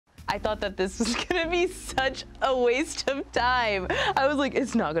I thought that this was gonna be such a waste of time. I was like,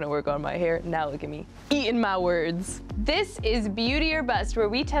 it's not gonna work on my hair. Now look at me, eating my words. This is Beauty or Bust, where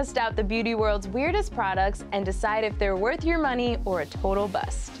we test out the beauty world's weirdest products and decide if they're worth your money or a total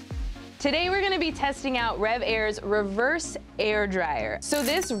bust. Today we're gonna be testing out RevAir's Reverse-Air Dryer. So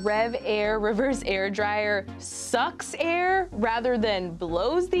this RevAir Reverse-Air Dryer sucks air rather than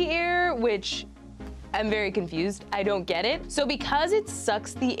blows the air, which I'm very confused. I don't get it. So because it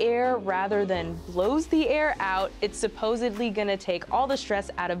sucks the air rather than blows the air out, it's supposedly gonna take all the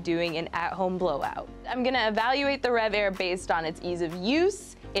stress out of doing an at-home blowout. I'm gonna evaluate the RevAir based on its ease of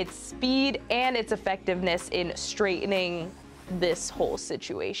use, its speed, and its effectiveness in straightening this whole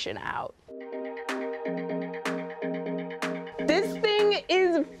situation out. This thing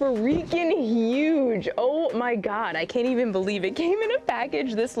is freaking huge. Oh my God, I can't even believe it came in a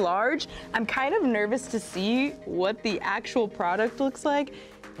package this large. I'm kind of nervous to see what the actual product looks like.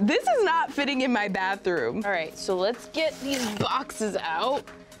 This is not fitting in my bathroom. All right, so let's get these boxes out.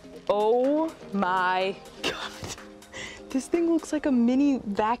 Oh my God. This thing looks like a mini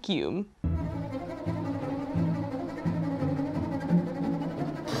vacuum.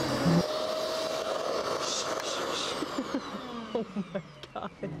 Oh my God.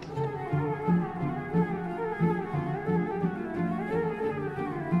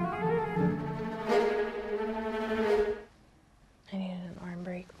 I needed an arm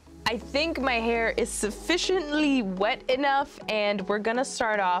break. I think my hair is sufficiently wet enough, and we're gonna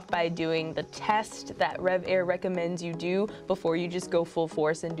start off by doing the test that RevAir recommends you do before you just go full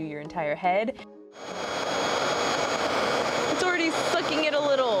force and do your entire head. It's already sucking it a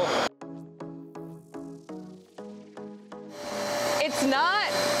little. It's not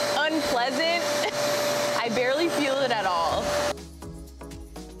unpleasant. I barely feel it at all.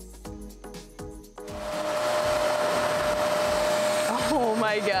 Oh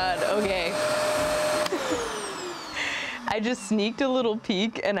my God, okay. I just sneaked a little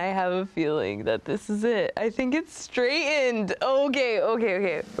peek and I have a feeling that this is it. I think it's straightened. Okay.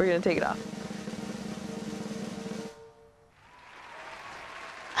 We're gonna take it off.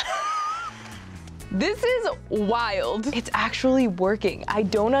 This is wild. It's actually working. I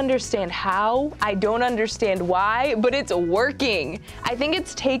don't understand how, I don't understand why, but it's working. I think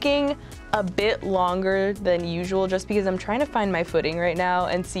it's taking a bit longer than usual just because I'm trying to find my footing right now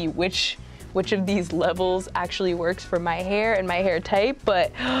and see which of these levels actually works for my hair and my hair type,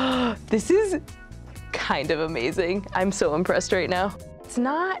 but this is kind of amazing. I'm so impressed right now. It's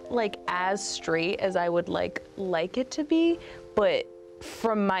not like as straight as I would like it to be, but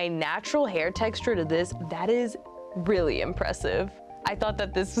from my natural hair texture to this, that is really impressive. I thought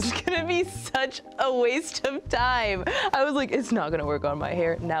that this was gonna be such a waste of time. I was like, it's not gonna work on my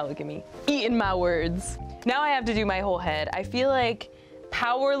hair. Now look at me, eating my words. Now I have to do my whole head. I feel like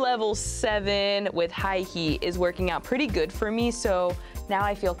power level 7 with high heat is working out pretty good for me, so now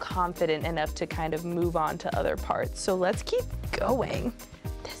I feel confident enough to kind of move on to other parts. So let's keep going.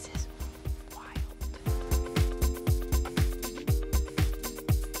 This is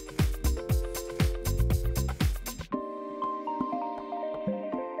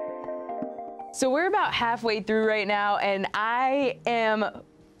So we're about halfway through right now and I am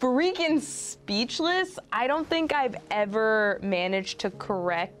freaking speechless. I don't think I've ever managed to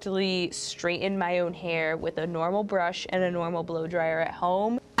correctly straighten my own hair with a normal brush and a normal blow dryer at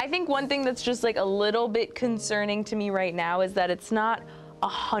home. I think one thing that's just like a little bit concerning to me right now is that it's not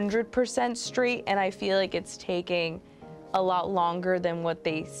 100% straight, and I feel like it's taking a lot longer than what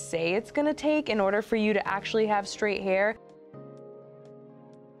they say it's gonna take in order for you to actually have straight hair.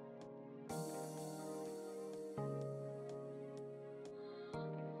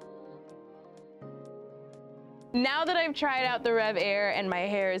 Now that I've tried out the RevAir and my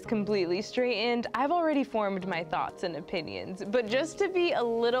hair is completely straightened, I've already formed my thoughts and opinions. But just to be a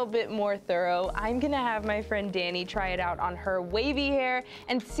little bit more thorough, I'm gonna have my friend Danny try it out on her wavy hair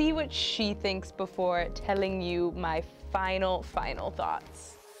and see what she thinks before telling you my final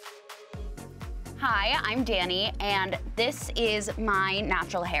thoughts. Hi, I'm Danny, and this is my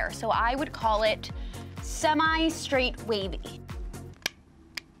natural hair. So I would call it semi-straight wavy.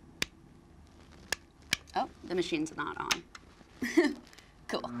 Oh, the machine's not on.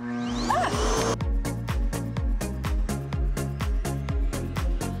 Cool. Ah.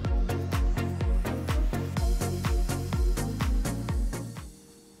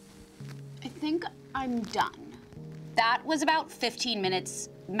 I think I'm done. That was about 15 minutes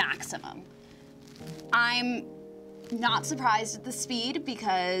maximum. I'm not surprised at the speed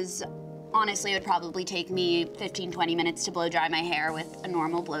because honestly, it would probably take me 15-20 minutes to blow dry my hair with a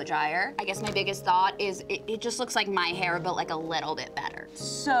normal blow dryer. I guess my biggest thought is it just looks like my hair, but like a little bit better.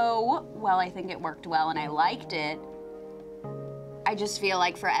 so well. I think it worked well and I liked it. I just feel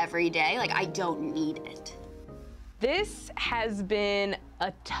like for every day, like I don't need it. This has been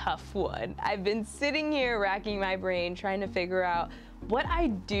a tough one. I've been sitting here racking my brain trying to figure out what I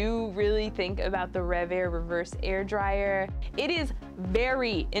do really think about the RevAir Reverse-Air Dryer. It is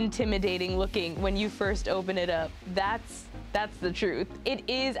very intimidating looking when you first open it up. That's the truth. It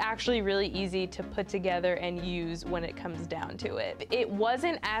is actually really easy to put together and use when it comes down to it. It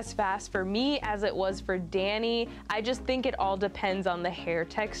wasn't as fast for me as it was for Danny. I just think it all depends on the hair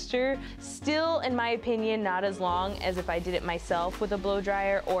texture. Still, in my opinion, not as long as if I did it myself with a blow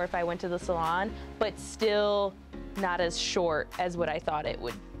dryer or if I went to the salon, but still not as short as what I thought it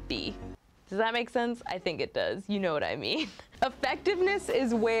would be. Does that make sense? I think it does. You know what I mean. Effectiveness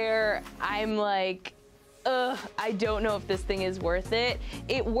is where I'm like, I don't know if this thing is worth it.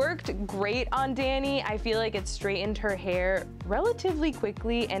 It worked great on Danny. I feel like it straightened her hair relatively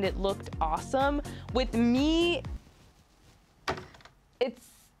quickly and it looked awesome. With me,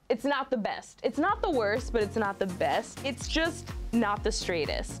 it's not the best. It's not the worst, but it's not the best. It's just not the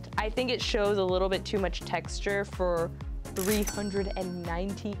straightest. I think it shows a little bit too much texture for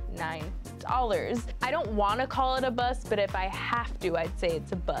 $399. I don't want to call it a bust, but if I have to, I'd say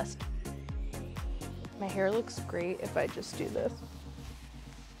it's a bust. My hair looks great if I just do this.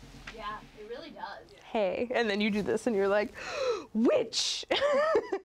 Yeah, it really does. Hey, and then you do this and you're like, witch!